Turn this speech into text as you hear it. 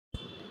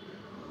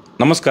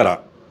ನಮಸ್ಕಾರ.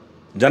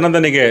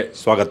 ಜನಧನಿಗೆ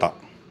ಸ್ವಾಗತ.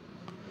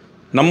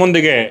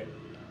 ನಮ್ಮೊಂದಿಗೆ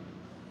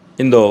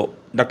ಇಂದು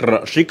ಡಾಕ್ಟರ್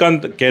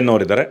ಶ್ರೀಕಾಂತ್ ಕೆ ಎನ್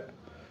ಅವರಿದ್ದಾರೆ.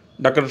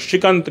 ಡಾಕ್ಟರ್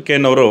ಶ್ರೀಕಾಂತ್ ಕೆ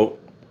ಎನ್ ಅವರು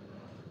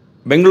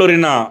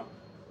ಬೆಂಗಳೂರಿನ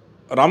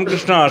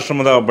ರಾಮಕೃಷ್ಣ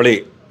ಆಶ್ರಮದ ಬಳಿ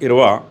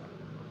ಇರುವ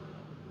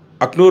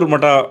ಅಕ್ನೂರು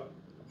ಮಠ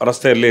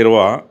ರಸ್ತೆಯಲ್ಲಿ ಇರುವ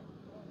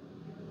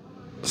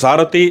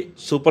ಸಾರಥಿ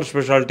ಸೂಪರ್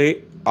ಸ್ಪೆಷಾಲಿಟಿ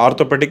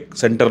ಆರ್ಥೋಪೆಡಿಕ್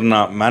ಸೆಂಟರ್ನ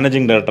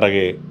ಮ್ಯಾನೇಜಿಂಗ್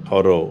ಡೈರೆಕ್ಟರಾಗಿ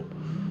ಅವರು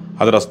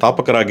ಅದರ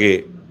ಸ್ಥಾಪಕರಾಗಿ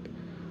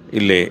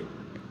ಇಲ್ಲಿ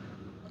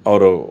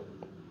ಅವರು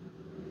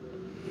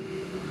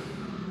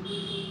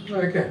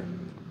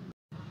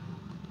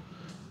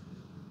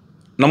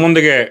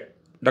ನಮ್ಮೊಂದಿಗೆ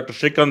ಡಾಕ್ಟರ್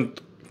ಶ್ರೀಕಾಂತ್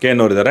ಕೆ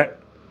ಎನ್ ಅವರಿದ್ದಾರೆ.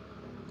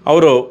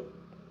 ಅವರು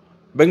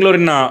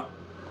ಬೆಂಗಳೂರಿನ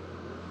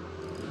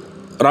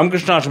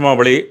ರಾಮಕೃಷ್ಣ ಆಶ್ರಮ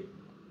ಬಳಿ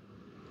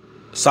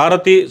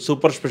ಸಾರಥಿ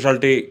ಸೂಪರ್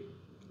ಸ್ಪೆಷಾಲಿಟಿ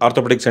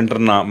ಆರ್ಥೋಪೆಡಿಕ್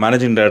ಸೆಂಟರ್ನ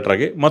ಮ್ಯಾನೇಜಿಂಗ್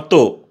ಡೈರೆಕ್ಟರಾಗಿ ಮತ್ತು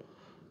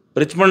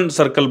ರಿಚ್ಮಂಡ್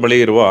ಸರ್ಕಲ್ ಬಳಿ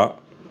ಇರುವ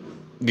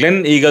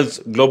ಗ್ಲೆನ್ ಈಗಲ್ಸ್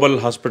ಗ್ಲೋಬಲ್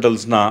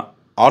ಹಾಸ್ಪಿಟಲ್ಸ್ನ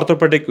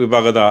ಆರ್ಥೋಪೆಡಿಕ್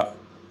ವಿಭಾಗದ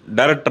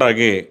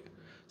ಡೈರೆಕ್ಟರಾಗಿ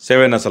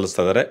ಸೇವೆಯನ್ನು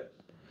ಸಲ್ಲಿಸ್ತಾ ಇದ್ದಾರೆ.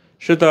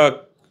 ಶ್ರೀಯುತ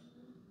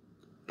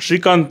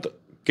ಶ್ರೀಕಾಂತ್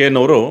ಕೆ ಎನ್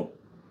ಅವರು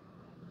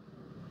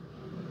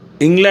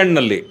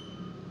ಇಂಗ್ಲೆಂಡ್ನಲ್ಲಿ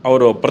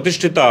ಅವರು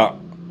ಪ್ರತಿಷ್ಠಿತ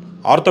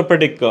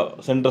ಆರ್ಥೋಪೆಡಿಕ್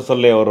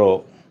ಸೆಂಟರ್ಸಲ್ಲಿ ಅವರು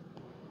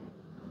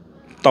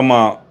ತಮ್ಮ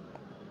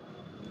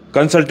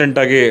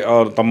ಕನ್ಸಲ್ಟೆಂಟಾಗಿ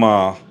ಅವರು ತಮ್ಮ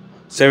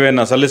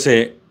ಸೇವೆಯನ್ನು ಸಲ್ಲಿಸಿ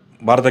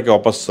ಭಾರತಕ್ಕೆ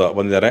ವಾಪಸ್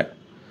ಬಂದಿದ್ದಾರೆ.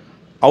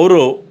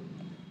 ಅವರು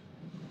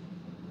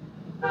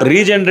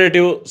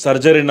ರೀಜನರೇಟಿವ್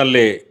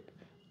ಸರ್ಜರಿನಲ್ಲಿ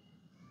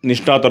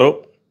ನಿಷ್ಣಾತರು.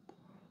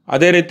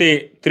 ಅದೇ ರೀತಿ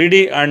 3D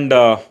ಆ್ಯಂಡ್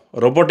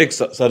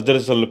ರೋಬೋಟಿಕ್ಸ್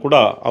ಸರ್ಜರೀಸಲ್ಲೂ ಕೂಡ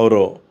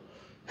ಅವರು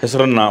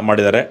ಹೆಸರನ್ನು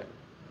ಮಾಡಿದ್ದಾರೆ.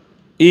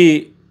 ಈ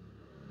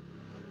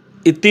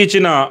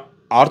ಇತ್ತೀಚಿನ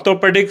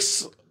ಆರ್ಥೋಪೆಡಿಕ್ಸ್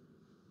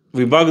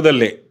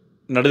ವಿಭಾಗದಲ್ಲಿ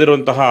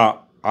ನಡೆದಿರುವಂತಹ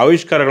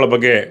ಆವಿಷ್ಕಾರಗಳ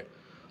ಬಗ್ಗೆ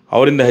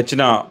ಅವರಿಂದ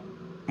ಹೆಚ್ಚಿನ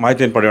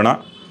ಮಾಹಿತಿಯನ್ನು ಪಡೆಯೋಣ.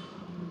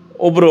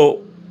 ಒಬ್ಬರು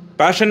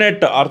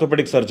ಪ್ಯಾಷನೇಟ್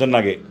ಆರ್ಥೋಪೆಡಿಕ್ ಸರ್ಜನ್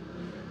ಆಗಿ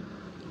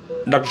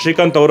ಡಾಕ್ಟರ್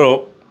ಶ್ರೀಕಾಂತ್ ಅವರು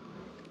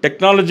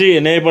ಟೆಕ್ನಾಲಜಿ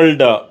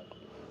ಎನೇಬಲ್ಡ್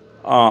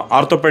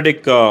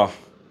ಆರ್ಥೋಪೆಡಿಕ್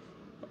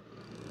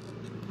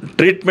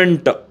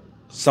ಟ್ರೀಟ್ಮೆಂಟ್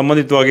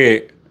ಸಂಬಂಧಿತವಾಗಿ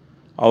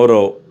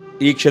ಅವರು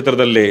ಈ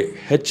ಕ್ಷೇತ್ರದಲ್ಲಿ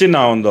ಹೆಚ್ಚಿನ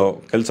ಒಂದು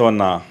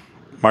ಕೆಲಸವನ್ನು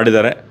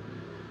ಮಾಡಿದ್ದಾರೆ.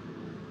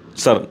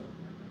 ಸರ್,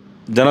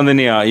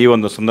 ಜನಧನಿಯ ಈ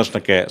ಒಂದು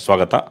ಸಂದರ್ಶನಕ್ಕೆ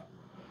ಸ್ವಾಗತ.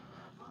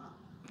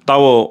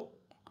 ತಾವು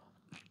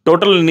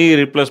ಟೋಟಲ್ ನೀ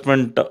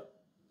ರಿಪ್ಲೇಸ್ಮೆಂಟ್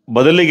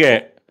ಬದಲಿಗೆ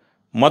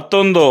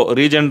ಮತ್ತೊಂದು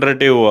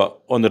ರೀಜನರೇಟಿವ್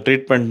ಒಂದು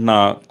ಟ್ರೀಟ್ಮೆಂಟ್ನ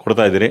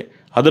ಕೊಡ್ತಾ ಇದ್ದೀರಿ.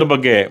 ಅದ್ರ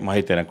ಬಗ್ಗೆ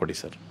ಮಾಹಿತಿಯನ್ನು ಕೊಡಿ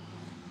ಸರ್.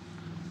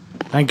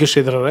 ಥ್ಯಾಂಕ್ ಯು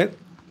ಶ್ರೀಧರ್ ಅವರೇ.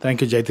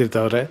 ಥ್ಯಾಂಕ್ ಯು ಜಯತೀರ್ಥ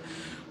ಅವರೇ.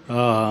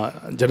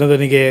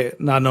 ಜನಧನಿಗೆ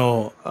ನಾನು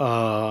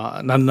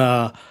ನನ್ನ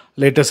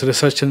ಲೇಟೆಸ್ಟ್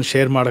ರಿಸರ್ಚನ್ನು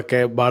ಶೇರ್ ಮಾಡೋಕ್ಕೆ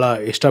ಭಾಳ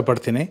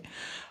ಇಷ್ಟಪಡ್ತೀನಿ.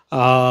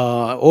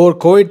 ಓವರ್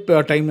ಕೋವಿಡ್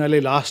ಟೈಮ್ನಲ್ಲಿ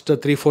ಲಾಸ್ಟ್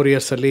 3-4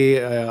 ಇಯರ್ಸಲ್ಲಿ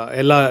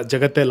ಎಲ್ಲ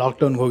ಜಗತ್ತೇ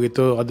ಲಾಕ್ಡೌನ್ಗೆ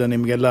ಹೋಗಿತ್ತು. ಅದು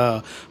ನಿಮಗೆಲ್ಲ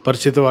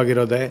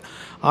ಪರಿಚಿತವಾಗಿರೋದೆ.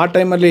 ಆ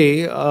ಟೈಮಲ್ಲಿ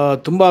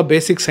ತುಂಬ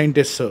ಬೇಸಿಕ್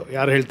ಸೈಂಟಿಸ್ಟು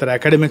ಯಾರು ಹೇಳ್ತಾರೆ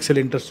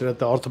ಅಕಾಡೆಮಿಕ್ಸಲ್ಲಿ ಇಂಟ್ರೆಸ್ಟ್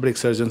ಇರುತ್ತೆ ಆರ್ಥೋಪೆಡಿಕ್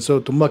ಸರ್ಜನ್ಸು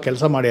ತುಂಬ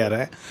ಕೆಲಸ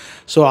ಮಾಡ್ಯಾರೆ.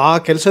 ಸೊ ಆ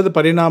ಕೆಲಸದ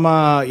ಪರಿಣಾಮ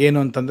ಏನು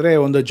ಅಂತಂದರೆ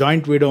ಒಂದು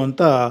ಜಾಯಿಂಟ್ ವಿಡೋ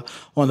ಅಂತ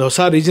ಒಂದು ಹೊಸ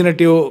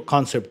ರೀಜನರೇಟಿವ್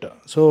ಕಾನ್ಸೆಪ್ಟ್.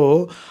 ಸೊ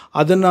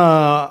ಅದನ್ನು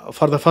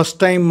for the first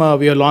time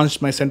we are launch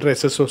my centre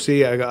SSOC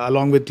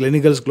along with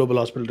clinicals global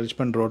hospital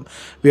Richmond road.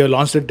 We are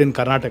launch it in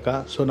Karnataka.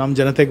 So ನಮ್ಮ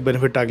ಜನತೆಗೆ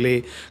ಬೆನಿಫಿಟ್ ಆಗಲಿ,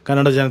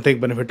 ಕನ್ನಡ ಜನತೆಗೆ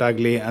ಬೆನಿಫಿಟ್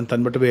ಆಗಲಿ ಅಂತ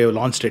ಅಂದ್ಬಿಟ್ಟು ವಿ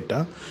ಲಾಂಚ್ ಇಟ್.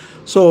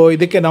 ಸೊ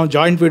ಇದಕ್ಕೆ ನಾವು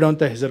ಜಾಯಿಂಟ್ ವಿಡೋ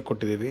ಅಂತ ಹೆಸರು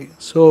ಕೊಟ್ಟಿದ್ದೀವಿ.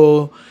 ಸೊ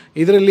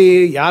ಇದರಲ್ಲಿ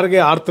ಯಾರಿಗೆ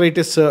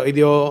ಆರ್ಥ್ರೈಟಿಸ್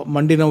ಇದೆಯೋ,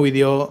 ಮಂಡಿ ನೋವು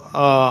ಇದೆಯೋ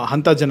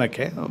ಅಂಥ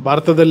ಜನಕ್ಕೆ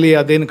ಭಾರತದಲ್ಲಿ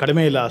ಅದೇನು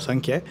ಕಡಿಮೆ ಇಲ್ಲ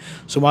ಸಂಖ್ಯೆ.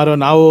 ಸುಮಾರು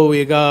ನಾವು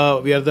ಈಗ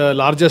we are the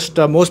largest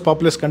most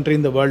populous country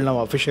in the world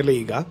ನಾವು ಅಫಿಷಿಯಲಿ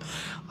ಈಗ.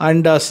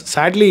 And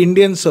sadly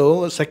Indians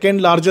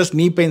second largest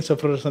ನೀ ಪೇನ್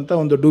ಸಫರರ್ಸ್ ಅಂತ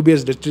ಒಂದು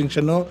ಡೂಬಿಯಸ್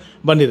ಡಿಸ್ಟಿಂಕ್ಷನ್ನು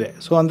ಬಂದಿದೆ.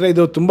 ಸೊ ಅಂದರೆ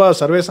ಇದು ತುಂಬ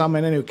ಸರ್ವೇ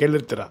ಸಾಮಾನ್ಯ, ನೀವು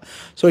ಕೇಳಿರ್ತೀರ.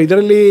 ಸೊ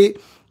ಇದರಲ್ಲಿ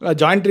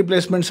ಜಾಯಿಂಟ್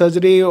ರಿಪ್ಲೇಸ್ಮೆಂಟ್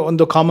ಸರ್ಜರಿ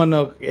ಒಂದು ಕಾಮನ್,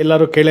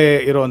 ಎಲ್ಲರೂ ಕೇಳೇ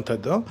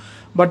ಇರೋವಂಥದ್ದು.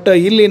 ಬಟ್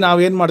ಇಲ್ಲಿ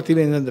ನಾವೇನು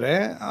ಮಾಡ್ತೀವಿ ಅಂತಂದರೆ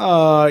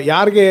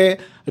ಯಾರಿಗೆ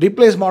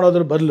ರಿಪ್ಲೇಸ್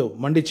ಮಾಡೋದ್ರ ಬದಲು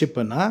ಮಂಡಿ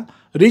ಚಿಪ್ಪನ್ನು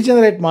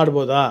ರೀಜನರೇಟ್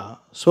ಮಾಡ್ಬೋದಾ,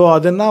 ಸೊ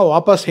ಅದನ್ನು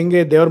ವಾಪಸ್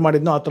ಹೆಂಗೆ ದೇವ್ರು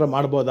ಮಾಡಿದ್ನೋ ಆ ಥರ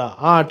ಮಾಡ್ಬೋದಾ,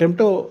 ಆ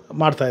ಅಟೆಂಪ್ಟು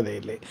ಮಾಡ್ತಾಯಿದೆ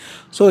ಇಲ್ಲಿ.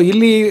 ಸೊ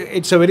ಇಲ್ಲಿ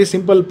it's a very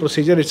simple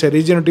procedure, it's A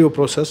regenerative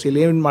process.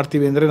 ಇಲ್ಲಿ ಏನು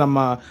ಮಾಡ್ತೀವಿ ಅಂದರೆ ನಮ್ಮ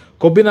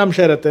ಕೊಬ್ಬಿನಾಂಶ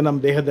ಇರುತ್ತೆ ನಮ್ಮ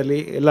ದೇಹದಲ್ಲಿ,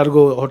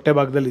 ಎಲ್ಲರಿಗೂ ಹೊಟ್ಟೆ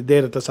ಭಾಗದಲ್ಲಿ ಇದ್ದೇ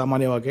ಇರುತ್ತೆ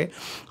ಸಾಮಾನ್ಯವಾಗಿ.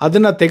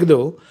 ಅದನ್ನು ತೆಗೆದು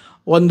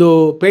ಒಂದು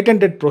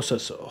ಪೇಟೆಂಟೆಡ್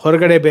ಪ್ರೋಸೆಸ್,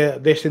 ಹೊರಗಡೆ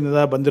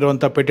ದೇಶದಿಂದ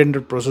ಬಂದಿರುವಂಥ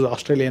ಪೇಟೆಂಟೆಡ್ ಪ್ರೋಸೆಸ್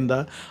ಆಸ್ಟ್ರೇಲಿಯಿಂದ,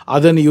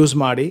 ಅದನ್ನು ಯೂಸ್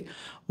ಮಾಡಿ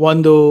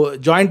ಒಂದು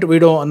ಜಾಯಿಂಟ್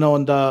ವಿಡೋ ಅನ್ನೋ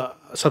ಒಂದು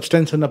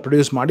ಸಬ್ಸ್ಟೆನ್ಸನ್ನು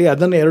ಪ್ರೊಡ್ಯೂಸ್ ಮಾಡಿ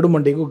ಅದನ್ನು 2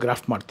 ಮಂಡಿಗೂ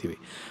ಗ್ರಾಫ್ಟ್ ಮಾಡ್ತೀವಿ.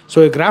 ಸೊ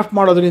ಈ ಗ್ರಾಫ್ಟ್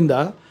ಮಾಡೋದ್ರಿಂದ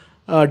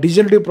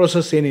ಡಿಜನರೇಟಿವ್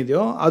ಪ್ರೋಸೆಸ್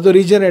ಏನಿದೆಯೋ ಅದು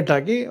ರೀಜನರೇಟ್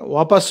ಆಗಿ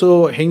ವಾಪಸ್ಸು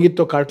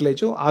ಹೆಂಗಿತ್ತೋ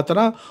ಕಾರ್ಟ್ಲೇಜು ಆ ಥರ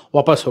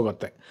ವಾಪಸ್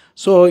ಹೋಗುತ್ತೆ.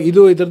 ಸೊ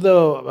ಇದು ಇದ್ರದ್ದು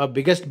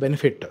biggest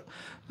benefit.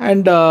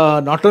 And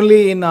not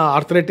only in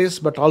arthritis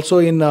but also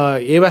in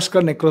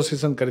ಎವಾಸ್ಕುಲರ್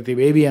necrosis ಅಂತ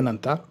ಕರಿತೀವಿ, AVN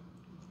ಅಂತ.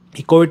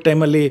 ಈ ಕೋವಿಡ್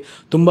ಟೈಮಲ್ಲಿ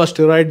ತುಂಬ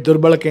ಸ್ಟೆರಾಯ್ಡ್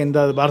ದುರ್ಬಳಕೆಯಿಂದ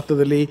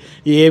ಭಾರತದಲ್ಲಿ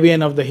ಈ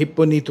AVN ಆಫ್ ದ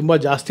ಹಿಪ್ ನೀ ತುಂಬ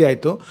ಜಾಸ್ತಿ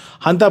ಆಯಿತು.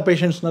 ಅಂಥ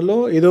ಪೇಷಂಟ್ಸ್ನಲ್ಲೂ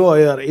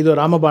ಇದು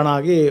ರಾಮಬಾಣ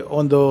ಆಗಿ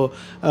ಒಂದು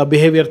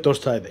ಬಿಹೇವಿಯರ್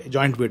ತೋರಿಸ್ತಾ ಇದೆ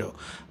ಜಾಯಿಂಟ್ ವಿಡೋ.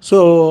 ಸೊ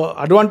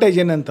ಅಡ್ವಾಂಟೇಜ್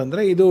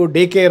ಏನಂತಂದರೆ ಇದು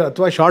ಡೇ ಕೇರ್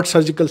ಅಥವಾ ಶಾರ್ಟ್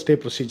ಸರ್ಜಿಕಲ್ ಸ್ಟೇ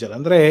ಪ್ರೊಸೀಜರ್.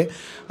 ಅಂದರೆ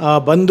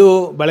ಬಂದು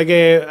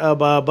ಬೆಳಗ್ಗೆ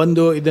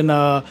ಬಂದು ಇದನ್ನು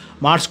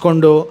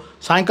ಮಾಡಿಸ್ಕೊಂಡು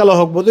ಸಾಯಂಕಾಲ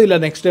ಹೋಗ್ಬೋದು, ಇಲ್ಲ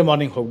ನೆಕ್ಸ್ಟ್ ಡೇ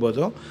ಮಾರ್ನಿಂಗ್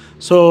ಹೋಗ್ಬೋದು.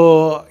 ಸೊ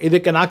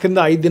ಇದಕ್ಕೆ 4 to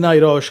 5 ದಿನ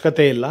ಇರೋ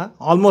ಅವಶ್ಯಕತೆ ಇಲ್ಲ.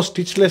 ಆಲ್ಮೋಸ್ಟ್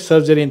ಸ್ಟಿಚ್ಲೆಸ್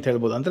ಸರ್ಜರಿ ಅಂತ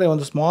ಹೇಳ್ಬೋದು. ಅಂದರೆ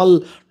ಒಂದು ಸ್ಮಾಲ್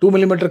 2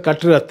 mm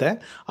ಕಟ್ಟಿರುತ್ತೆ,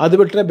 ಅದು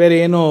ಬಿಟ್ಟರೆ ಬೇರೆ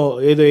ಏನು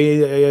ಇದು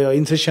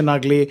ಇನ್ಸೆಷನ್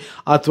ಆಗಲಿ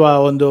ಅಥವಾ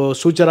ಒಂದು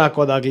ಸೂಚರ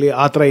ಹಾಕೋದಾಗಲಿ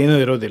ಆ ಥರ ಏನೂ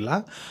ಇರೋದಿಲ್ಲ.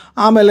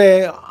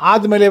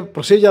 ಆದಮೇಲೆ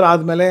ಪ್ರೊಸೀಜರ್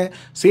ಆದಮೇಲೆ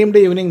same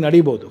day evening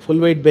ನಡಿಬೋದು,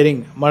 full weight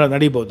bearing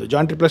ನಡಿಬೋದು.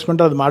 Joint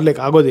replacement ಅದು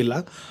ಮಾಡಲಿಕ್ಕೆ ಆಗೋದಿಲ್ಲ,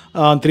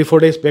 3-4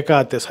 ಡೇಸ್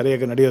ಬೇಕಾಗತ್ತೆ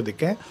ಸರಿಯಾಗಿ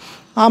ನಡೆಯೋದಕ್ಕೆ.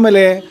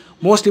 ಆಮೇಲೆ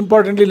ಮೋಸ್ಟ್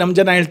ಇಂಪಾರ್ಟೆಂಟ್ಲಿ ನಮ್ಮ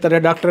ಜನ ಹೇಳ್ತಾರೆ,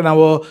 ಡಾಕ್ಟ್ರೆ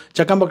ನಾವು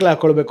ಚಕ್ಕಂಬಕ್ಲೆ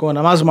ಹಾಕ್ಕೊಳ್ಬೇಕು,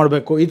 ನಮಾಜ್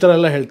ಮಾಡಬೇಕು, ಈ ಥರ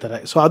ಎಲ್ಲ ಹೇಳ್ತಾರೆ.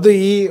 ಸೊ ಅದು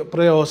ಈ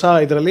ಹೊಸ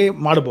ಇದರಲ್ಲಿ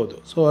ಮಾಡ್ಬೋದು.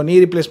 ಸೊ ನೀ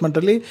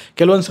ರಿಪ್ಲೇಸ್ಮೆಂಟಲ್ಲಿ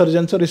ಕೆಲವೊಂದು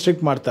ಸರ್ಜನ್ಸು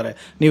ರಿಸ್ಟ್ರಿಕ್ಟ್ ಮಾಡ್ತಾರೆ,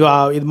 ನೀವು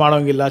ಇದು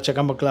ಮಾಡೋಂಗಿಲ್ಲ,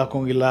 ಚಕ್ಕಂಬಕ್ಲೆ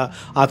ಹಾಕೋಂಗಿಲ್ಲ,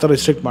 ಆ ಥರ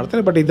ರಿಸ್ಟ್ರಿಕ್ಟ್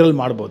ಮಾಡ್ತಾರೆ. ಬಟ್ ಇದರಲ್ಲಿ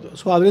ಮಾಡ್ಬೋದು.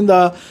 ಸೊ ಅದರಿಂದ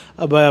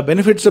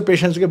ಬೆನಿಫಿಟ್ಸ್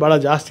ಪೇಷಂಟ್ಸ್ಗೆ ಭಾಳ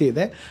ಜಾಸ್ತಿ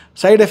ಇದೆ.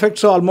 ಸೈಡ್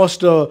ಎಫೆಕ್ಟ್ಸು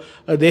ಆಲ್ಮೋಸ್ಟ್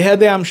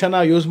ದೇಹದೇ ಅಂಶನ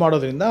ಯೂಸ್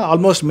ಮಾಡೋದ್ರಿಂದ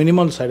ಆಲ್ಮೋಸ್ಟ್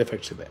ಮಿನಿಮಮ್ ಸೈಡ್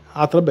ಎಫೆಕ್ಟ್ಸ್ ಇದೆ.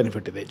 ಆ ಥರ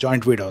ಬೆನಿಫಿಟ್ ಇದೆ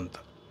ಜಾಯಿಂಟ್ ವಿಡೋ ಅಂತ.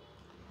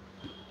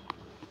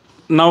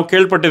 ನಾವು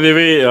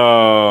ಕೇಳ್ಪಟ್ಟಿದ್ದೀವಿ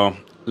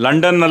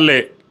ಲಂಡನ್ನಲ್ಲಿ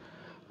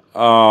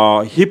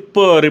ಹಿಪ್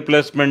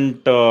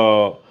ರಿಪ್ಲೇಸ್ಮೆಂಟ್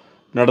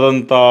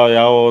ನಡೆದಂಥ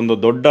ಯಾವ ಒಂದು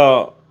ದೊಡ್ಡ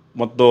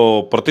ಮತ್ತು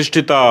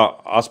ಪ್ರತಿಷ್ಠಿತ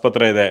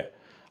ಆಸ್ಪತ್ರೆ ಇದೆ,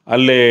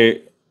 ಅಲ್ಲಿ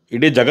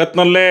ಇಡೀ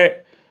ಜಗತ್ತಿನಲ್ಲೇ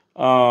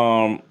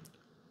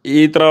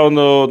ಈ ಥರ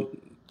ಒಂದು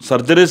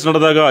ಸರ್ಜರೀಸ್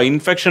ನಡೆದಾಗ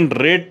ಇನ್ಫೆಕ್ಷನ್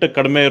ರೇಟ್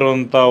ಕಡಿಮೆ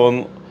ಇರುವಂಥ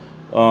ಒಂದು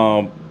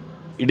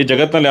ಇಡೀ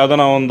ಜಗತ್ತಿನಲ್ಲಿ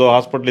ಯಾವುದಾನ ಒಂದು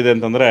ಹಾಸ್ಪಿಟ್ಲ್ ಇದೆ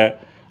ಅಂತಂದರೆ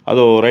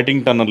ಅದು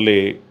ರೈಟಿಂಗ್ಟನ್ನಲ್ಲಿ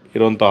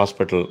ಇರುವಂಥ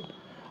ಹಾಸ್ಪಿಟಲ್.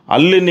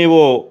 ಅಲ್ಲಿ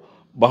ನೀವು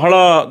ಬಹಳ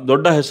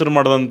ದೊಡ್ಡ ಹೆಸರು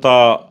ಮಾಡಿದಂಥ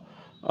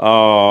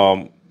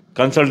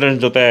ಕನ್ಸಲ್ಟೆಂಟ್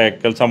ಜೊತೆ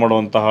ಕೆಲಸ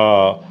ಮಾಡುವಂತಹ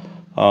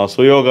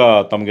ಸುಯೋಗ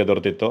ತಮಗೆ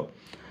ದೊರೆತಿತ್ತು.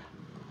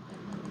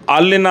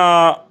 ಅಲ್ಲಿನ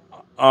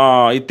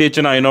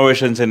ಇತ್ತೀಚಿನ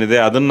ಇನೋವೇಷನ್ಸ್ ಏನಿದೆ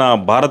ಅದನ್ನು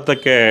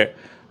ಭಾರತಕ್ಕೆ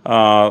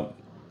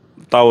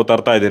ತಾವು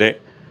ತರ್ತಾ ಇದ್ದೀರಿ.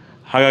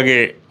 ಹಾಗಾಗಿ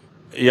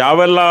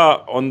ಯಾವೆಲ್ಲ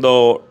ಒಂದು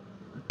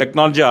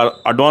ಟೆಕ್ನಾಲಜಿ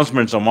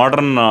ಅಡ್ವಾನ್ಸ್ಮೆಂಟ್ಸು,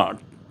 ಮಾಡರ್ನ್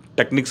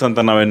ಟೆಕ್ನಿಕ್ಸ್ ಅಂತ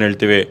ನಾವೇನು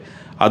ಹೇಳ್ತೀವಿ,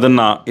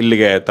 ಅದನ್ನು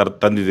ಇಲ್ಲಿಗೆ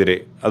ತಂದಿದ್ದೀರಿ,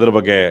 ಅದ್ರ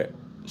ಬಗ್ಗೆ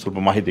ಸ್ವಲ್ಪ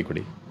ಮಾಹಿತಿ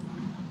ಕೊಡಿ.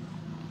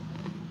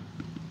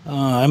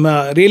 I'm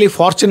really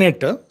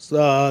fortunate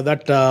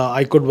that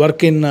I could work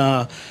in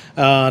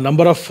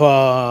number of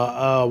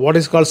what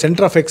is called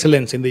Center of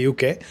Excellence in the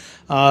UK.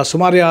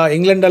 ಸುಮಾರು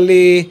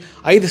ಇಂಗ್ಲೆಂಡಲ್ಲಿ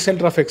 5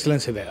 ಸೆಂಟರ್ ಆಫ್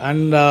ಎಕ್ಸಲೆನ್ಸ್ ಇದೆ.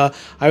 And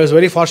I was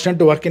very fortunate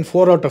to work in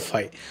 4 out of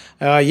 5.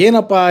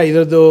 ಏನಪ್ಪ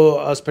ಇದರದ್ದು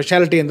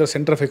speciality ಅಂದರೆ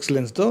centre of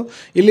ಎಕ್ಸಲೆನ್ಸ್ದು,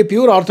 ಇಲ್ಲಿ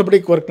pure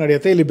orthopaedic work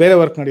ನಡೆಯುತ್ತೆ, ಇಲ್ಲಿ ಬೇರೆ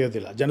work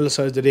ನಡೆಯೋದಿಲ್ಲ. ಜನರಲ್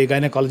ಸರ್ಜರಿ,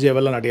 ಗೈನಕಾಲಜಿ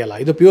ಅವೆಲ್ಲ ನಡೆಯಲ್ಲ.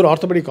 ಇದು ಪ್ಯೂರ್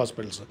ಆರ್ಥೋಪೆಡಿಕ್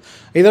ಹಾಸ್ಪಿಟಲ್ಸ್.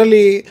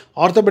 ಇದರಲ್ಲಿ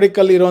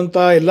ಆರ್ಥೋಪೆಡಿಕಲ್ಲಿ ಇರುವಂಥ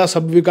ಎಲ್ಲ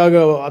ಸಬ್ ವಿಭಾಗ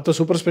ಅಥವಾ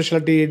ಸೂಪರ್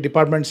ಸ್ಪೆಷಾಲಿಟಿ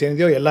ಡಿಪಾರ್ಟ್ಮೆಂಟ್ಸ್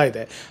ಏನಿದೆಯೋ ಎಲ್ಲ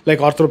ಇದೆ.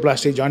 Like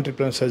ಆರ್ಥ್ರೋಪ್ಲಾಸ್ಟಿ, joint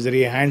replacement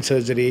surgery, hand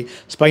surgery,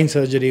 Spain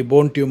surgery,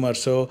 ಬೋನ್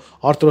ಟ್ಯೂಮರ್ಸು,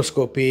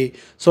 ಆರ್ಥ್ರೋಸ್ಕೋಪಿ.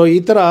 ಸೊ ಈ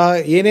ಥರ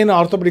ಏನೇನು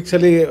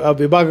ಆರ್ಥೋಪೆಡಿಕ್ಸಲ್ಲಿ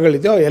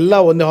ವಿಭಾಗಗಳಿದೆಯೋ ಎಲ್ಲ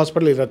ಒಂದೇ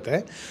ಹಾಸ್ಪಿಟಲ್ ಇರುತ್ತೆ.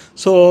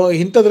 ಸೊ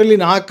ಇಂಥದ್ರಲ್ಲಿ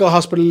 4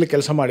 ಹಾಸ್ಪಿಟಲಲ್ಲಿ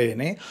ಕೆಲಸ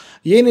ಮಾಡಿದ್ದೀನಿ.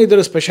 ಏನು ಇದರ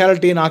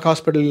ಸ್ಪೆಷಾಲಿಟಿ 4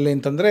 ಹಾಸ್ಪಿಟಲಲ್ಲಿ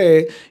ಅಂತಂದರೆ,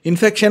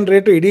 ಇನ್ಫೆಕ್ಷನ್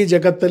ರೇಟು ಇಡೀ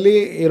ಜಗತ್ತಲ್ಲಿ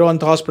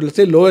ಇರುವಂಥ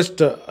ಹಾಸ್ಪಿಟಲ್ಸಲ್ಲಿ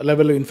lowest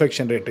level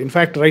infection rate.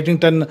 In fact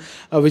ರೈಟಿಂಗ್ಟನ್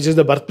which is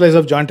the birth place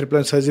of joint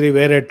replacement surgery,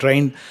 where I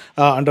train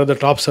under the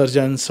top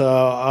surgeons,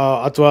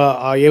 ಅಥವಾ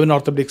A one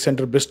orthopaedic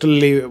centre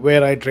ಬ್ರಿಸ್ಟಲ್ಲಿ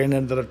where I train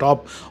under the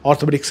top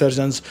orthopaedic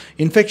surgeons,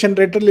 infection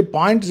ರೇಟಲ್ಲಿ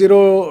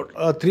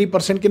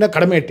 0.03%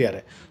 ಕಡಿಮೆ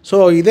ಇಟ್ಟಿದ್ದಾರೆ. So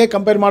ಇದೇ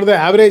compare ಮಾಡಿದ್ರೆ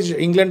average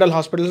ಇಂಗ್ಲೆಂಡಲ್ಲಿ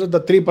hospitals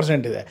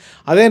 3% ಇದೆ.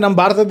 ಅದೇ ನಮ್ಮ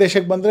ಭಾರತ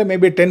ದೇಶಕ್ಕೆ ಬಂದರೆ ಮೇ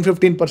ಬಿ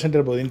 10-15%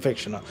 ಇರ್ಬೋದು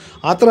ಇನ್ಫೆಕ್ಷನು.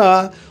 ಆ ಥರ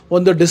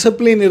ಒಂದು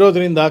ಡಿಸಿಪ್ಲಿನ್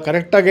ಇರೋದ್ರಿಂದ,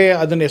 ಕರೆಕ್ಟಾಗಿ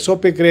ಅದನ್ನು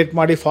SOP ಕ್ರಿಯೇಟ್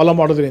ಮಾಡಿ ಫಾಲೋ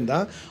ಮಾಡೋದ್ರಿಂದ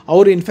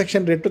ಅವರು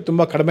ಇನ್ಫೆಕ್ಷನ್ ರೇಟು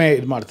ತುಂಬ ಕಡಿಮೆ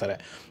ಇದು ಮಾಡ್ತಾರೆ.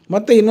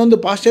 ಮತ್ತು ಇನ್ನೊಂದು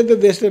ಪಾಶ್ಚಾತ್ಯ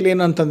ದೇಶದಲ್ಲಿ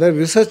ಏನಂತಂದರೆ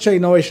ರಿಸರ್ಚ್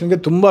ಇನೋವೇಷನ್ಗೆ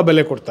ತುಂಬ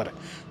ಬೆಲೆ ಕೊಡ್ತಾರೆ.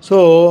 ಸೊ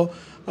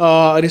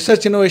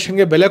ರಿಸರ್ಚ್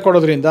ಇನೋವೇಷನ್ಗೆ ಬೆಲೆ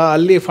ಕೊಡೋದ್ರಿಂದ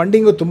ಅಲ್ಲಿ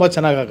ಫಂಡಿಂಗು ತುಂಬ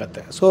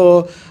ಚೆನ್ನಾಗಾಗತ್ತೆ. ಸೊ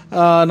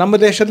ನಮ್ಮ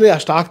ದೇಶದಲ್ಲಿ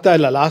ಅಷ್ಟು ಆಗ್ತಾ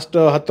ಇಲ್ಲ. ಲಾಸ್ಟ್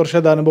 10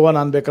 ವರ್ಷದ ಅನುಭವ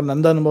ನಾನು ಬೇಕಾದ್ರೆ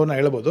ನಂದು ಅನುಭವನ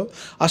ಹೇಳ್ಬೋದು.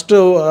 ಅಷ್ಟು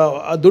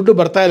ದುಡ್ಡು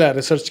ಬರ್ತಾ ಇಲ್ಲ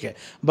ರಿಸರ್ಚ್ಗೆ.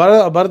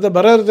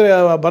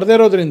 ಬರದೇ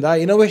ಇರೋದ್ರಿಂದ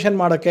ಇನೋವೇಷನ್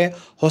ಮಾಡೋಕ್ಕೆ,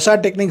 ಹೊಸ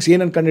ಟೆಕ್ನಿಕ್ಸ್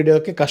ಏನೇನು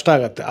ಕಂಡುಹಿಡಿಯೋಕ್ಕೆ ಕಷ್ಟ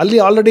ಆಗುತ್ತೆ. ಅಲ್ಲಿ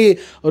ಆಲ್ರೆಡಿ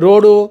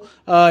ರೋಡು,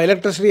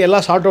 ಎಲೆಕ್ಟ್ರಿಸಿಟಿ ಎಲ್ಲ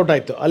ಸಾರ್ಟ್ ಔಟ್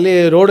ಆಯಿತು. ಅಲ್ಲಿ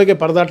ರೋಡಿಗೆ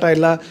ಪರದಾಟ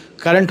ಇಲ್ಲ,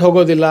 ಕರೆಂಟ್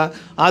ಹೋಗೋದಿಲ್ಲ.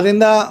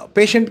 ಆದ್ದರಿಂದ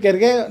ಪೇಷಂಟ್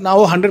ಕೇರ್ಗೆ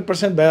ನಾವು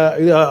 100%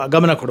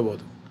 ಗಮನ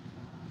ಕೊಡ್ಬೋದು.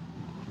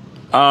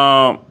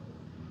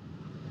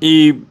 ಈ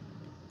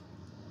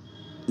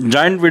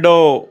ಜಾಯಿಂಟ್ ವಿಡೋ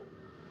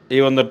ಈ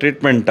ಒಂದು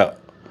ಟ್ರೀಟ್ಮೆಂಟ್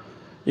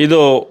ಇದು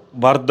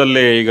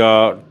ಭಾರತದಲ್ಲಿ ಈಗ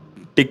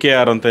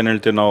TKR ಅಂತ ಏನು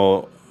ಹೇಳ್ತೀವಿ ನಾವು,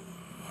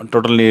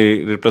 ಟೋಟಲ್ ನೀ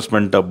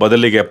ರಿಪ್ಲೇಸ್ಮೆಂಟ್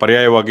ಬದಲಿಗೆ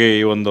ಪರ್ಯಾಯವಾಗಿ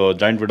ಈ ಒಂದು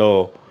ಜಾಯಿಂಟ್ ವಿಡೋ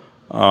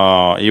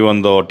ಈ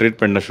ಒಂದು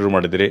ಟ್ರೀಟ್ಮೆಂಟ್ನ ಶುರು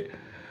ಮಾಡಿದಿರಿ.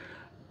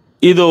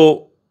 ಇದು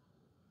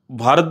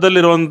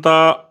ಭಾರತದಲ್ಲಿರುವಂಥ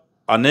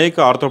ಅನೇಕ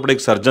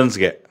ಆರ್ಥೋಪೆಡಿಕ್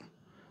ಸರ್ಜನ್ಸ್ಗೆ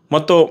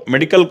ಮತ್ತು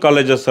ಮೆಡಿಕಲ್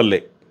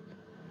ಕಾಲೇಜಸ್ಸಲ್ಲಿ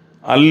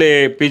ಅಲ್ಲಿ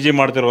PG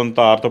ಮಾಡ್ತಿರುವಂಥ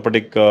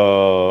ಆರ್ಥೋಪೆಡಿಕ್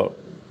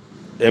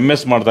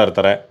MS ಮಾಡ್ತಾ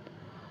ಇರ್ತಾರೆ.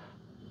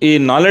 ಈ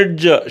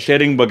ನಾಲೆಡ್ಜ್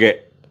ಶೇರಿಂಗ್ ಬಗ್ಗೆ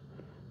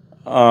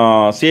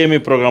CME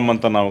ಪ್ರೋಗ್ರಾಮ್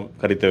ಅಂತ ನಾವು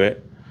ಕರಿತೇವೆ.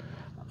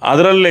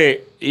 ಅದರಲ್ಲಿ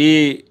ಈ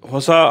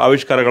ಹೊಸ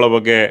ಆವಿಷ್ಕಾರಗಳ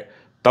ಬಗ್ಗೆ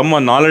ತಮ್ಮ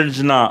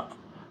ನಾಲೆಡ್ಜ್ನ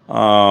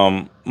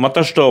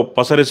ಮತ್ತಷ್ಟು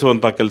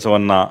ಪಸರಿಸುವಂಥ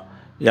ಕೆಲಸವನ್ನು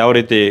ಯಾವ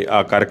ರೀತಿ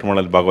ಆ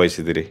ಕಾರ್ಯಕ್ರಮಗಳಲ್ಲಿ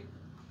ಭಾಗವಹಿಸಿದ್ದೀರಿ?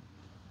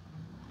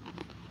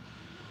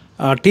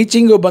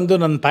 ಟೀಚಿಂಗು ಬಂದು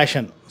ನನ್ನ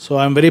passion. So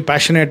I am very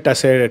passionate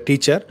as A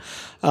teacher.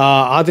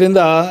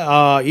 ಆದ್ದರಿಂದ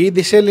ಈ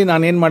ದಿಶೆಯಲ್ಲಿ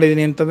ನಾನೇನು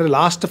ಮಾಡಿದ್ದೀನಿ ಅಂತಂದರೆ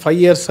last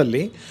 5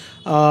 ಇಯರ್ಸಲ್ಲಿ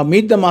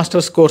meet the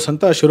masters course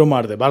ಅಂತ ಶುರು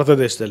ಮಾಡಿದೆ ಭಾರತ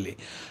ದೇಶದಲ್ಲಿ.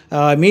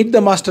 ಮೀಟ್ ದ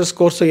ಮಾಸ್ಟರ್ಸ್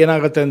ಕೋರ್ಸ್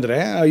ಏನಾಗುತ್ತೆ ಅಂದರೆ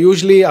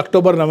ಯೂಶ್ವಲಿ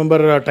ಅಕ್ಟೋಬರ್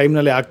ನವೆಂಬರ್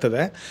ಟೈಮ್ನಲ್ಲಿ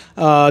ಆಗ್ತದೆ.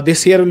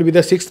 This year will be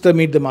the 6th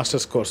meet the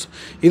masters course.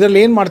 ಇದರಲ್ಲಿ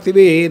ಏನು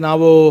ಮಾಡ್ತೀವಿ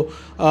ನಾವು,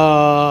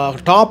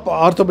 top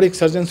orthopaedic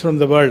surgeons from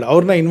the world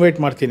ಅವ್ರನ್ನ ಇನ್ವೈಟ್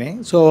ಮಾಡ್ತೀನಿ.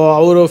 ಸೊ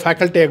ಅವರು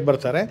ಫ್ಯಾಕಲ್ಟಿಯಾಗಿ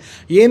ಬರ್ತಾರೆ.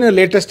 ಏನು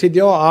ಲೇಟೆಸ್ಟ್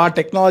ಇದೆಯೋ ಆ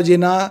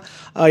ಟೆಕ್ನಾಲಜಿನ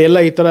ಎಲ್ಲ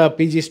ಈ ಥರ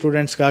PG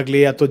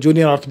ಸ್ಟೂಡೆಂಟ್ಸ್ಗಾಗಲಿ ಅಥವಾ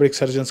junior orthopaedic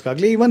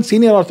ಸರ್ಜನ್ಸ್ಗಾಗಲಿ even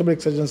senior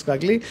orthopaedic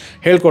ಸರ್ಜನ್ಸ್ಗಾಗಲಿ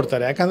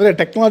ಹೇಳ್ಕೊಡ್ತಾರೆ. ಯಾಕಂದರೆ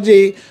ಟೆಕ್ನಾಲಜಿ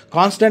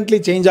ಕಾನ್ಸ್ಟೆಂಟ್ಲಿ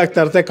ಚೇಂಜ್ ಆಗ್ತಾ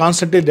ಇರುತ್ತೆ,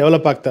 ಕಾನ್ಸ್ಟೆಂಟ್ಲಿ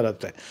ಡೆವಲಪ್ ಆಗ್ತಾ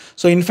ಇರುತ್ತೆ.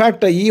 ಸೊ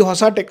ಇನ್ಫ್ಯಾಕ್ಟ್ ಈ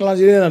ಹೊಸ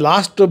technology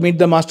last meet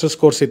the masters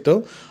course ಇತ್ತು,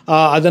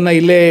 ಅದನ್ನು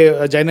ಇಲ್ಲೇ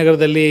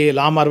ಜಯನಗರದಲ್ಲಿ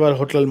ಲಾ ಮಾರ್ವರ್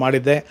ಹೋಟ್ಲಲ್ಲಿ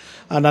ಮಾಡಿದ್ದೆ.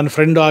 ನನ್ನ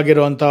ಫ್ರೆಂಡು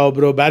ಆಗಿರುವಂಥ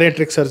ಒಬ್ಬರು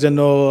ಬ್ಯಾರಿಯಾಟ್ರಿಕ್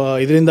ಸರ್ಜನ್ನು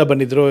ಇದರಿಂದ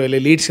ಬಂದಿದ್ದರು, ಇಲ್ಲಿ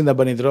ಲೀಡ್ಸಿಂದ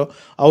ಬಂದಿದ್ದರು.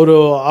 ಅವರು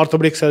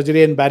ಆರ್ಥೋಪೆಡಿಕ್ ಸರ್ಜರಿ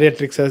ಆ್ಯಂಡ್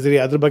ಬ್ಯಾರಿಯಾಟ್ರಿಕ್ ಸರ್ಜರಿ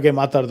ಅದ್ರ ಬಗ್ಗೆ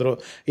ಮಾತಾಡಿದ್ರು.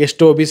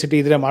 ಎಷ್ಟು ಒಬಿಸಿಟಿ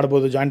ಇದ್ದರೆ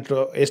ಮಾಡ್ಬೋದು ಜಾಯಿಂಟು,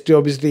 ಎಷ್ಟು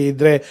ಒಬಿಸಿಟಿ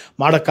ಇದ್ದರೆ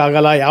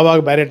ಮಾಡೋಕ್ಕಾಗಲ್ಲ, ಯಾವಾಗ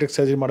ಬ್ಯಾರಿಯಾಟ್ರಿಕ್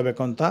ಸರ್ಜರಿ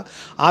ಮಾಡಬೇಕು ಅಂತ.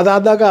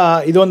 ಅದಾದಾಗ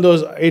ಇದೊಂದು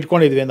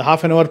ಇಟ್ಕೊಂಡಿದ್ವಿ, ಒಂದು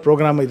ಹಾಫ್ ಆನ್ ಅವರ್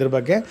ಪ್ರೋಗ್ರಾಮ್ ಇದ್ರ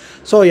ಬಗ್ಗೆ.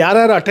 ಸೊ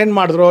ಯಾರ್ಯಾರು ಅಟೆಂಡ್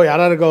ಮಾಡಿದ್ರು,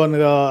 ಯಾರ್ಯಾರಿಗೆ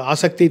ಒಂದು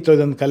ಆಸಕ್ತಿ ಇತ್ತು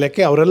ಇದನ್ನು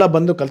ಕಲಿಯೋಕ್ಕೆ, ಅವರೆಲ್ಲ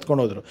ಬಂದು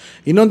ಕಲ್ತ್ಕೊಂಡು ಹೋದರು.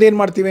 ಇನ್ನೊಂದು ಏನು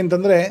ಮಾಡ್ತೀವಿ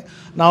ಅಂತಂದರೆ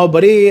ನಾವು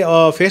ಬರೀ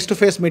ಫೇಸ್ ಟು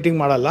ಫೇಸ್ ಮೀಟಿಂಗ್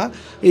ಮಾಡಲ್ಲ.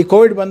 ಈ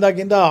ಕೋವಿಡ್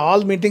ಬಂದಾಗಿಂದ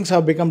all meetings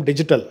have become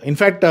digital.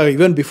 In fact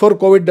even before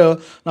Covid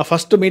ನಾವು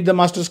first meet the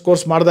masters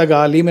course ಮಾಡಿದಾಗ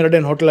ಲೀ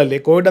ಮೆರಿಡಿಯನ್ ಹೋಟೆಲಲ್ಲಿ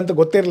ಕೋವಿಡ್ ಅಂತ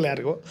ಗೊತ್ತಿರಲಿಲ್ಲ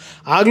ಯಾರಿಗೂ.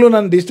 ಆಗಲೂ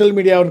ನಾನು ಡಿಜಿಟಲ್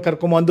ಮೀಡಿಯಾ ಅವ್ರನ್ನ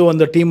ಕರ್ಕೊಂಬಂದು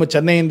ಒಂದು ಟೀಮ್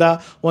ಚೆನ್ನೈಯಿಂದ,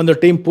 ಒಂದು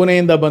ಟೀಮ್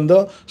ಪುಣೆಯಿಂದ ಬಂದು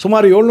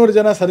ಸುಮಾರು 700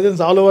 ಜನ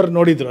ಸರ್ಜನ್ಸ್ ಆಲ್ ಓವರ್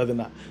ನೋಡಿದರು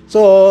ಅದನ್ನು.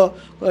 ಸೊ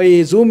ಈ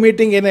ಝೂಮ್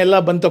ಮೀಟಿಂಗ್ ಏನೆಲ್ಲ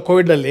ಬಂತು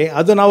ಕೋವಿಡಲ್ಲಿ,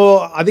 ಅದು ನಾವು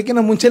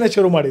ಅದಕ್ಕಿಂತ ಮುಂಚೆನೇ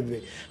ಶುರು ಮಾಡಿದ್ವಿ.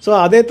 ಸೊ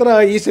ಅದೇ ಥರ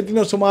ಈ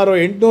ಸತಿನೂ ಸುಮಾರು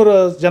 800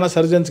 ಜನ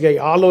ಸರ್ಜನ್ಸ್ಗೆ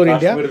ಆಲ್ ಓವರ್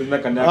ಇಂಡಿಯಾ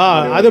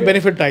ಅದು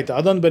ಬೆನಿಫಿಟ್ ಆಯಿತು,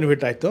 ಅದೊಂದು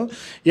ಬೆನಿಫಿಟ್ ಆಯಿತು.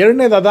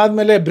 ಎರಡನೇದು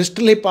ಅದಾದಮೇಲೆ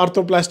ಬ್ರಿಸ್ಟಲ್ ಹಿಪ್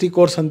ಆರ್ಥೋಪ್ಲಾಸ್ಟಿ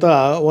ಕೋರ್ಸ್ ಅಂತ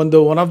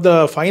one of the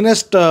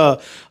finest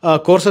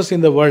courses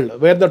in the world,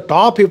 wear the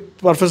top hip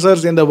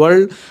professors in the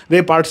world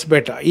they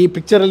participate. ಈ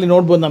ಪಿಕ್ಚರಲ್ಲಿ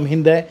ನೋಡ್ಬೋದು ನಮ್ಮ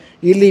ಹಿಂದೆ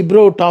ಇಲ್ಲಿ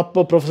ಇಬ್ಬರು ಟಾಪ್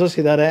ಪ್ರೊಫೆಸರ್ಸ್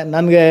ಇದ್ದಾರೆ.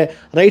 ನನಗೆ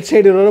ರೈಟ್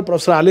ಸೈಡ್ ಇರೋರು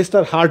ಪ್ರೊಫೆಸರ್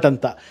ಅಲಿಸ್ಟರ್ ಹಾರ್ಟ್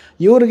ಅಂತ.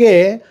 ಇವ್ರಿಗೆ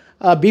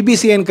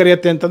BBC ಏನು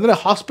ಕರೆಯುತ್ತೆ ಅಂತಂದರೆ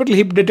ಹಾಸ್ಪಿಟಲ್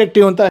ಹಿಪ್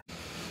ಡಿಟೆಕ್ಟಿವ್ ಅಂತ.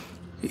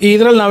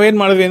 ಇದರಲ್ಲಿ ನಾವೇನು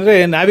ಮಾಡಿದ್ವಿ ಅಂದರೆ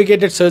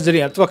ನ್ಯಾವಿಗೇಟೆಡ್ ಸರ್ಜರಿ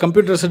ಅಥವಾ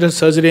ಕಂಪ್ಯೂಟರ್ ಅಸಿಸ್ಟೆಡ್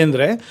ಸರ್ಜರಿ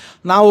ಅಂದರೆ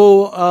ನಾವು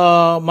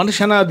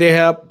ಮನುಷ್ಯನ ದೇಹ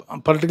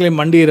ಪರ್ಟಿಕ್ಯುಲರ್ಲಿ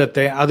ಮಂಡಿ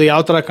ಇರುತ್ತೆ, ಅದು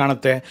ಯಾವ ಥರ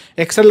ಕಾಣುತ್ತೆ,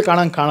 ಎಕ್ಸ್ರಲ್ಲಿ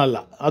ಕಾಣಲ್ಲ,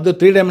 ಅದು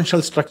 3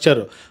 ಡೈಮೆನ್ಷನಲ್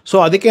ಸ್ಟ್ರಕ್ಚರು. ಸೊ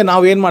ಅದಕ್ಕೆ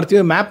ನಾವು ಏನು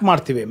ಮಾಡ್ತೀವಿ,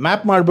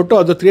 ಮ್ಯಾಪ್ ಮಾಡಿಬಿಟ್ಟು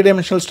ಅದು 3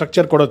 ಡೈಮೆನ್ಷನಲ್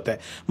ಸ್ಟ್ರಕ್ಚರ್ ಕೊಡುತ್ತೆ.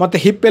 ಮತ್ತು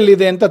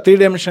ಹಿಪ್ಪೆಲ್ಲಿದೆ ಅಂತ 3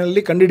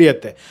 ಡೈಮೆನ್ಷನಲ್ಲಿ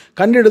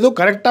ಕಂಡುಹಿಡಿದು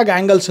ಕರೆಕ್ಟಾಗಿ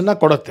ಆ್ಯಂಗಲ್ಸನ್ನು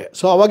ಕೊಡುತ್ತೆ.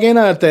 ಸೊ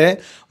ಅವಾಗೇನಾಗುತ್ತೆ,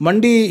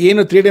 ಮಂಡಿ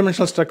ಏನು 3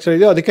 ಡೈಮೆನ್ಷನಲ್ ಸ್ಟ್ರಕ್ಚರ್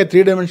ಇದೆಯೋ ಅದಕ್ಕೆ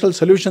 3 ಡೈಮೆನ್ಷನಲ್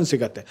ಸೊಲ್ಯೂಷನ್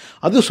ಸಿಗುತ್ತೆ.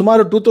 ಅದು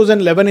ಸುಮಾರು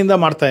 2011ಇಂದ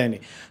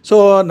ಮಾಡ್ತಾಯಿದ್ದೀನಿ. ಸೊ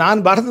ನಾನು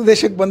ಭಾರತ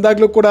ದೇಶಕ್ಕೆ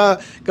ಬಂದಾಗಲೂ ಕೂಡ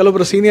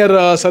ಕೆಲವೊಬ್ಬರು ಸೀನಿಯರ್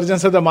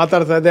ಸರ್ಜನ್ಸ್ ಹತ್ರ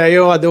ಮಾತಾಡ್ತಾ ಇದ್ದೆ,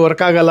 ಅಯ್ಯೋ ಅದು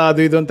ವರ್ಕ್ ಆಗಲ್ಲ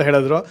ಅದು ಇದು ಅಂತ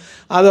ಹೇಳಿದ್ರು.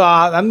 ಅದು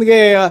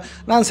ನನಗೆ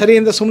ನಾನು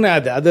ಸರಿಯಿಂದ ಸುಮ್ಮನೆ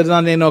ಆದೆ, ಅದ್ರ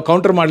ನಾನೇನು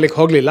ಕೌಂಟರ್ ಮಾಡಲಿಕ್ಕೆ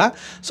ಹೋಗಲಿಲ್ಲ.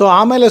 ಸೊ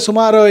ಆಮೇಲೆ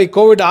ಸುಮಾರು ಈ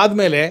ಕೋವಿಡ್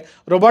ಆದಮೇಲೆ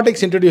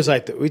ರೊಬಾಟಿಕ್ಸ್ ಇಂಟ್ರೊಡ್ಯೂಸ್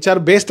ಆಯಿತು, which are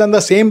based on the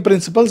same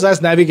principles as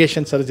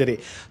navigation surgery.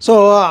 So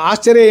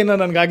ಆಶ್ಚರ್ಯ ಏನು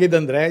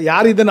ನನಗಾಗಿದ್ದಂದರೆ,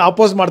 ಯಾರು ಇದನ್ನು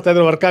ಅಪೋಸ್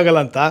ಮಾಡ್ತಾಯಿದ್ರು ವರ್ಕ್ ಆಗಲ್ಲ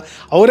ಅಂತ,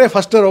 ಅವರೇ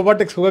ಫಸ್ಟ್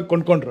ರೊಬಾಟಿಕ್ಸ್ ಹೋಗೋಕೆ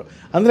ಕೊಂಡ್ಕೊಂಡ್ರು.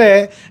 ಅಂದರೆ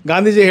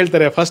ಗಾಂಧೀಜಿ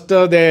ಹೇಳ್ತಾರೆ, first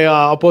they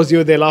oppose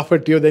you, they laugh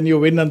at U, then you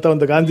win ಅಂತ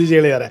ಒಂದು ಗಾಂಧೀಜಿ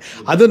ಹೇಳಿದ್ದಾರೆ.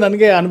 ಅದು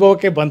ನನಗೆ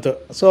ಅನುಭವಕ್ಕೆ ಬಂತು.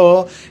 ಸೊ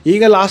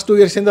ಈಗ ಲಾಸ್ಟ್ 2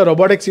 ಇಯರ್ಸಿಂದ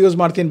ರೊಬಾಟಿಕ್ಸ್ ಯೂಸ್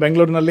ಮಾಡ್ತೀನಿ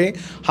ಬೆಂಗಳೂರಿನಲ್ಲಿ,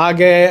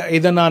 ಹಾಗೆ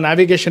ಇದನ್ನು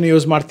ನ್ಯಾವಿಗೇಷನ್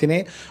ಯೂಸ್ ಮಾಡ್ತೀನಿ.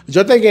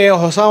 ಜೊತೆಗೆ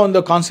ಹೊಸ ಒಂದು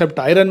ಕಾನ್ಸೆಪ್ಟ್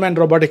ಐರನ್ ಮ್ಯಾನ್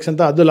ರೊಬಾಟಿಕ್ಸ್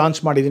ಅಂತ ಅದು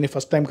ಲಾಂಚ್ ಮಾಡಿದ್ದೀನಿ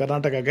ಫಸ್ಟ್ ಟೈಮ್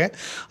ಕರ್ನಾಟಕಕ್ಕೆ.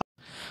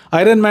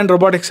 ಐರನ್ ಮ್ಯಾನ್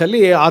ರೊಬಾಟಿಕ್ಸಲ್ಲಿ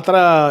ಆ ಥರ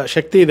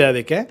ಶಕ್ತಿ ಇದೆ,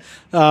 ಅದಕ್ಕೆ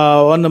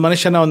ಒಂದು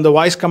ಮನುಷ್ಯನ ಒಂದು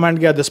ವಾಯ್ಸ್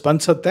ಕಮಾಂಡ್ಗೆ ಅದು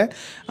ಸ್ಪಂದಿಸುತ್ತೆ.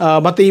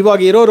 ಮತ್ತು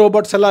ಇವಾಗ ಇರೋ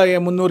ರೋಬೋಟ್ಸ್ ಎಲ್ಲ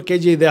 300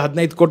 kg ಇದೆ,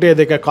 15 ಕೋಟಿ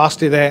ಅದಕ್ಕೆ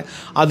ಕಾಸ್ಟ್ ಇದೆ.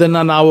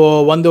 ಅದನ್ನು ನಾವು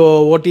ಒಂದು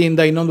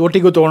OTಯಿಂದ ಇನ್ನೊಂದು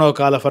OTಗೂ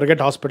ತೊಗೊಂಡೋಗಲ್ಲ,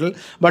 ಫರ್ಗೆಟ್ ಹಾಸ್ಪಿಟಲ್.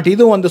 ಬಟ್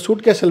ಇದು ಒಂದು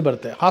ಸೂಟ್ ಕೇಸಲ್ಲಿ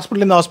ಬರುತ್ತೆ,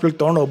 ಹಾಸ್ಪಿಟ್ಲಿಂದ ಹಾಸ್ಪಿಟ್ಲಿಗೆ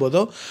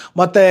ತೊಗೊಂಡೋಗ್ಬೋದು.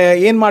 ಮತ್ತು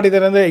ಏನು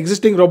ಮಾಡಿದ್ದಾರೆ ಅಂದರೆ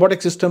ಎಕ್ಸಿಸ್ಟಿಂಗ್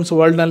ರೊಬಾಟಿಕ್ ಸಿಸ್ಟಮ್ಸ್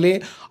ವರ್ಲ್ಡ್ನಲ್ಲಿ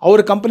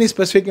ಅವ್ರ ಕಂಪನಿ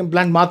ಸ್ಪೆಸಿಫಿಕ್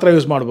ಇಂಪ್ಲಾಂಟ್ ಮಾತ್ರ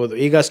ಯೂಸ್ ಮಾಡ್ಬೋದು.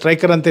 ಈಗ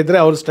ಸ್ಟ್ರೈಕರ್ ಅಂತಿದ್ದರೆ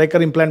ಅವ್ರು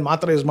ಸ್ಟ್ರೈಕರ್ ಇಂಪ್ಲಾಂಟ್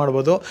ಮಾತ್ರ ಯೂಸ್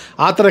ಮಾಡ್ಬೋದು,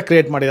 ಆ ಥರ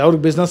ಕ್ರಿಯೇಟ್ ಮಾಡಿದೆ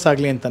ಅವ್ರಿಗೆ ಬಿಸ್ನೆಸ್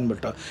ಆಗಲಿ ಅಂತ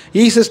ಅಂದ್ಬಿಟ್ಟು.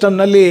 ಈ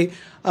ಸಿಸ್ಟಮ್ನಲ್ಲಿ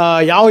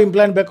ಯಾವ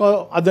ಇಂಪ್ಲಾಂಟ್ ಬೇಕೋ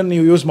ಅದನ್ನು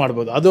ನೀವು ಯೂಸ್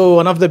ಮಾಡ್ಬೋದು. ಅದು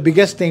one of the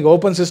biggest thing,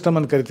 open system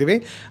ಅಂತ ಕರಿತೀವಿ.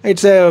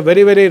 It's A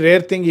very very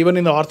rare thing even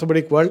in the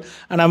orthopaedic world,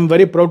 and I am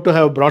very proud to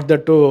have brought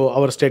that to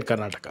our state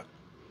Karnataka.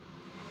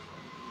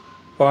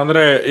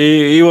 ಅಂದರೆ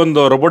ಈ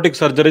ಒಂದು robotic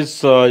surgeries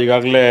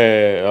ಈಗಾಗಲೇ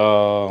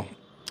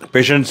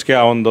ಪೇಷಂಟ್ಸ್ಗೆ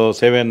ಆ ಒಂದು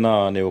ಸೇವೆಯನ್ನು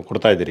ನೀವು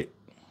ಕೊಡ್ತಾ ಇದ್ದೀರಿ.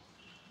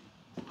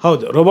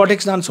 ಹೌದು,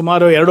 ರೊಬಾಟಿಕ್ಸ್ ನಾನು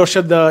ಸುಮಾರು 2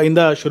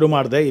 ವರ್ಷದಿಂದ ಶುರು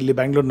ಮಾಡಿದೆ ಇಲ್ಲಿ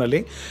ಬೆಂಗಳೂರಿನಲ್ಲಿ.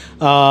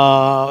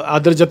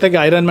 ಅದ್ರ ಜೊತೆಗೆ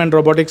ಐರನ್ ಮ್ಯಾನ್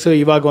ರೊಬಾಟಿಕ್ಸ್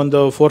ಇವಾಗ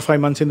ಒಂದು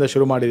 4-5 ಮಂತ್ಸಿಂದ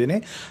ಶುರು ಮಾಡಿದ್ದೀನಿ.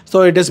 So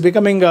it is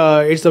becoming,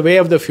 it's the way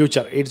of the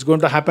future, it's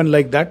gonna to happen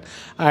like that.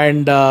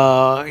 And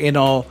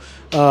ಏನೋ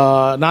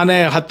ನಾನೇ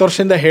 10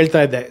 ವರ್ಷದಿಂದ ಹೇಳ್ತಾ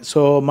ಇದ್ದೆ, ಸೊ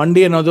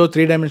ಮಂಡಿ ಅನ್ನೋದು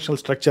 3 ಡೈಮೆನ್ಷನಲ್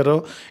ಸ್ಟ್ರಕ್ಚರು,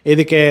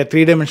 ಇದಕ್ಕೆ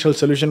 3 ಡೈಮೆನ್ಷನಲ್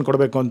ಸೊಲ್ಯೂಷನ್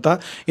ಕೊಡಬೇಕು ಅಂತ.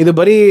 ಇದು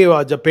ಬರೀ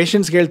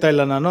ಪೇಷಂಟ್ಸ್ಗೆ ಹೇಳ್ತಾ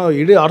ಇಲ್ಲ, ನಾನು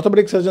ಇಡೀ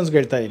ಆರ್ಥೋಪೆಡಿಕ್ ಸರ್ಜನ್ಸ್ಗೆ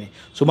ಹೇಳ್ತಾ ಇದ್ದೀನಿ.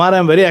 ಸುಮಾರು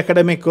ಐ ಆಮ್ ವೆರಿ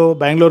ಅಕಾಡೆಮಿಕ್ಕು,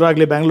 ಬ್ಯಾಂಗ್ಳೂರು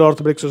ಆಗಲಿ, ಬ್ಯಾಂಗ್ಳೂರು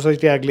ಆರ್ಥೋಪೆಡಿಕ್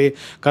ಸೊಸೈಟಿ ಆಗಲಿ,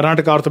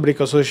 ಕರ್ನಾಟಕ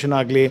ಆರ್ಥೋಪೆಡಿಕ್ ಅಸೋಸಿಯೇಷನ್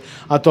ಆಗಲಿ,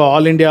 ಅಥವಾ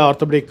ಆಲ್ ಇಂಡಿಯಾ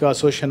ಆರ್ಥೋಪೆಡಿಕ್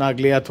ಅಸೋಸಿಯೇಷನ್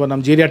ಆಗಲಿ, ಅಥವಾ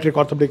ನಮ್ಮ geriatric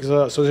orthopaedic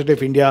society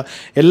of India,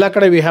 ಎಲ್ಲ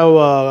ಕಡೆ we have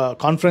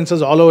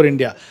conferences all over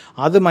India.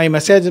 ಅದು ಮೈ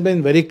message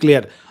been very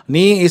clear.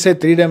 Knee is a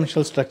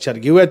three-dimensional structure.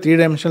 Give a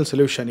three-dimensional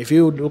solution. If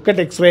you look at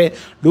X-ray,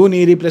 do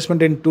knee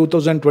replacement in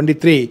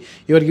 2023,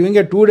 you are giving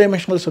a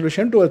two-dimensional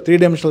solution to a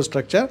three-dimensional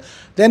structure.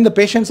 Then the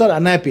patients are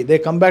unhappy. They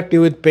come back to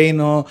you with pain.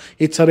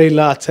 ಇದು ಸರಿ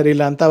ಇಲ್ಲ ಅದು ಸರಿ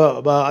ಇಲ್ಲ ಅಂತ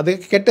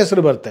ಅದಕ್ಕೆ ಕೆಟ್ಟ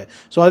ಹೆಸರು ಬರುತ್ತೆ.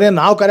 ಸೊ ಅದೇ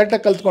ನಾವು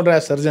ಕರೆಕ್ಟಾಗಿ ಕಲ್ತ್ಕೊಂಡ್ರೆ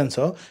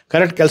ಸರ್ಜನ್ಸು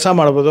ಕರೆಕ್ಟ್ ಕೆಲಸ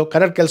ಮಾಡ್ಬೋದು.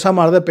 ಕರೆಕ್ಟ್ ಕೆಲಸ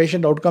ಮಾಡಿದ್ರೆ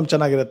ಪೇಷಂಟ್ ಔಟ್ಕಮ್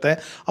ಚೆನ್ನಾಗಿರುತ್ತೆ.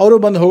 ಅವರು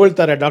ಬಂದು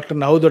ಹೊಗಳ್ತಾರೆ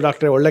ಡಾಕ್ಟ್ರನ್ನ, ಹೌದು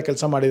ಡಾಕ್ಟ್ರೆ ಒಳ್ಳೆ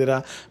ಕೆಲಸ ಮಾಡಿದ್ದೀರಾ,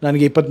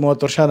 ನನಗೆ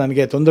 20-30 ವರ್ಷ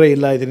ನನಗೆ ತೊಂದರೆ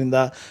ಇಲ್ಲ, ಇದರಿಂದ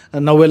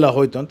ನೋವೆಲ್ಲ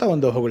ಹೋಯಿತು ಅಂತ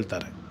ಒಂದು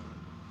ಹೊಗಳ್ತಾರೆ.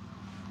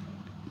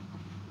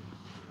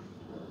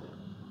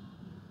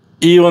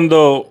 ಈ ಒಂದು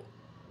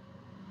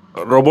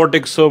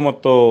ರೋಬೋಟಿಕ್ಸು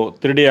ಮತ್ತು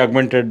 3D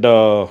ಆಗ್ಮೆಂಟೆಡ್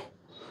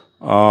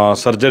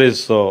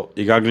ಸರ್ಜರೀಸು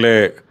ಈಗಾಗಲೇ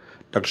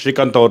ಡಾಕ್ಟರ್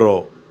ಶ್ರೀಕಾಂತ್ ಅವರು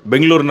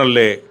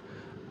ಬೆಂಗಳೂರಿನಲ್ಲಿ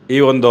ಈ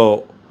ಒಂದು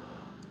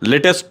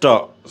latest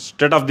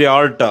state of the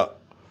art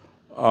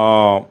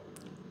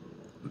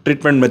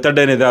treatment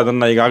method ಏನಿದೆ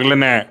ಅದನ್ನು ಈಗಾಗಲೇ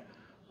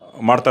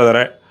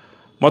ಮಾಡ್ತಾಯಿದ್ದಾರೆ.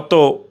 ಮತ್ತು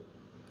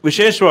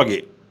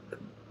ವಿಶೇಷವಾಗಿ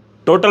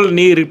ಟೋಟಲ್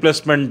ನೀ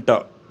ರಿಪ್ಲೇಸ್ಮೆಂಟ್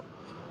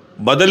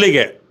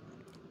ಬದಲಿಗೆ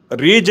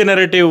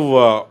ರೀಜೆನರೇಟಿವ್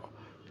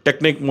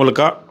ಟೆಕ್ನಿಕ್ ಮೂಲಕ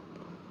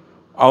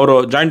ಅವರು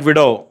ಜಾಯಿಂಟ್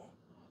ವಿಡೋ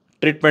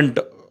ಟ್ರೀಟ್ಮೆಂಟ್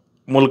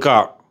ಮೂಲಕ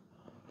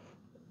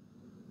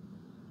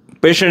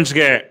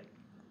ಪೇಷಂಟ್ಸ್ಗೆ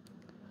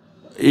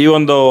ಈ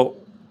ಒಂದು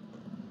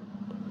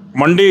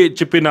ಮಂಡಿ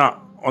ಚಿಪ್ಪಿನ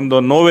ಒಂದು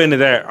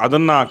ನೋವೇನಿದೆ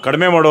ಅದನ್ನು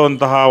ಕಡಿಮೆ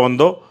ಮಾಡುವಂತಹ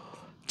ಒಂದು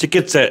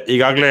ಚಿಕಿತ್ಸೆ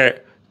ಈಗಾಗಲೇ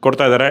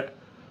ಕೊಡ್ತಾಯಿದ್ದಾರೆ.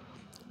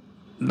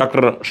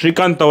 ಡಾಕ್ಟರ್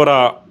ಶ್ರೀಕಾಂತ್ ಅವರ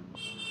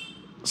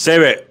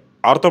ಸೇವೆ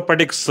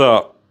ಆರ್ಥೋಪೆಡಿಕ್ಸ್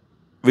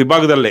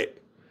ವಿಭಾಗದಲ್ಲಿ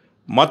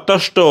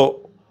ಮತ್ತಷ್ಟು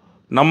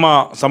ನಮ್ಮ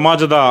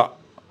ಸಮಾಜದ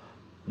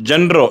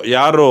ಜನರು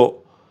ಯಾರು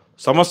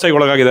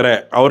ಸಮಸ್ಯೆಗೊಳಗಾಗಿದ್ದಾರೆ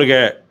ಅವರಿಗೆ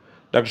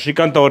ಡಾಕ್ಟರ್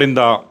ಶ್ರೀಕಾಂತ್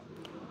ಅವರಿಂದ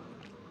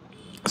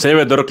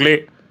ಸೇವೆ ದೊರಕಲಿ.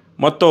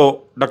 ಮತ್ತು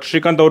ಡಾಕ್ಟರ್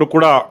ಶ್ರೀಕಾಂತ್ ಅವರು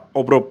ಕೂಡ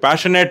ಒಬ್ಬರು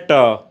ಪ್ಯಾಷನೇಟ್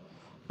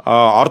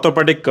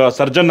ಆರ್ಥೋಪೆಡಿಕ್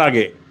ಸರ್ಜನ್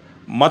ಆಗಿ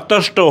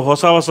ಮತ್ತಷ್ಟು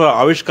ಹೊಸ ಹೊಸ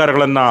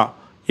ಆವಿಷ್ಕಾರಗಳನ್ನು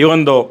ಈ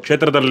ಒಂದು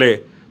ಕ್ಷೇತ್ರದಲ್ಲಿ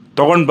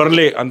ತೊಗೊಂಡು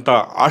ಬರಲಿ ಅಂತ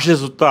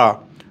ಆಶಿಸುತ್ತಾ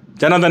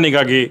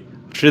ಜನಧನಿಗಾಗಿ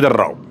ಶ್ರೀಧರ್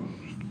ರಾವ್.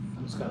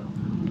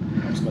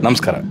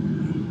 ನಮಸ್ಕಾರ.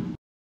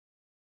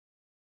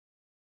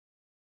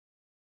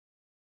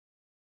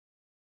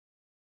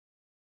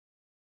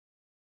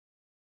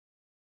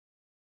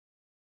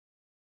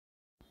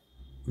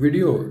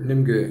 ವಿಡಿಯೋ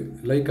ನಿಮಗೆ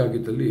ಲೈಕ್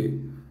ಆಗಿದ್ದಲ್ಲಿ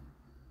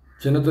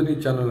ಜನಧ್ವನಿ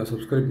ಚಾನಲ್ನ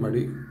ಸಬ್ಸ್ಕ್ರೈಬ್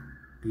ಮಾಡಿ,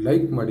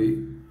 ಲೈಕ್ ಮಾಡಿ,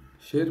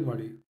 ಶೇರ್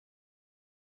ಮಾಡಿ.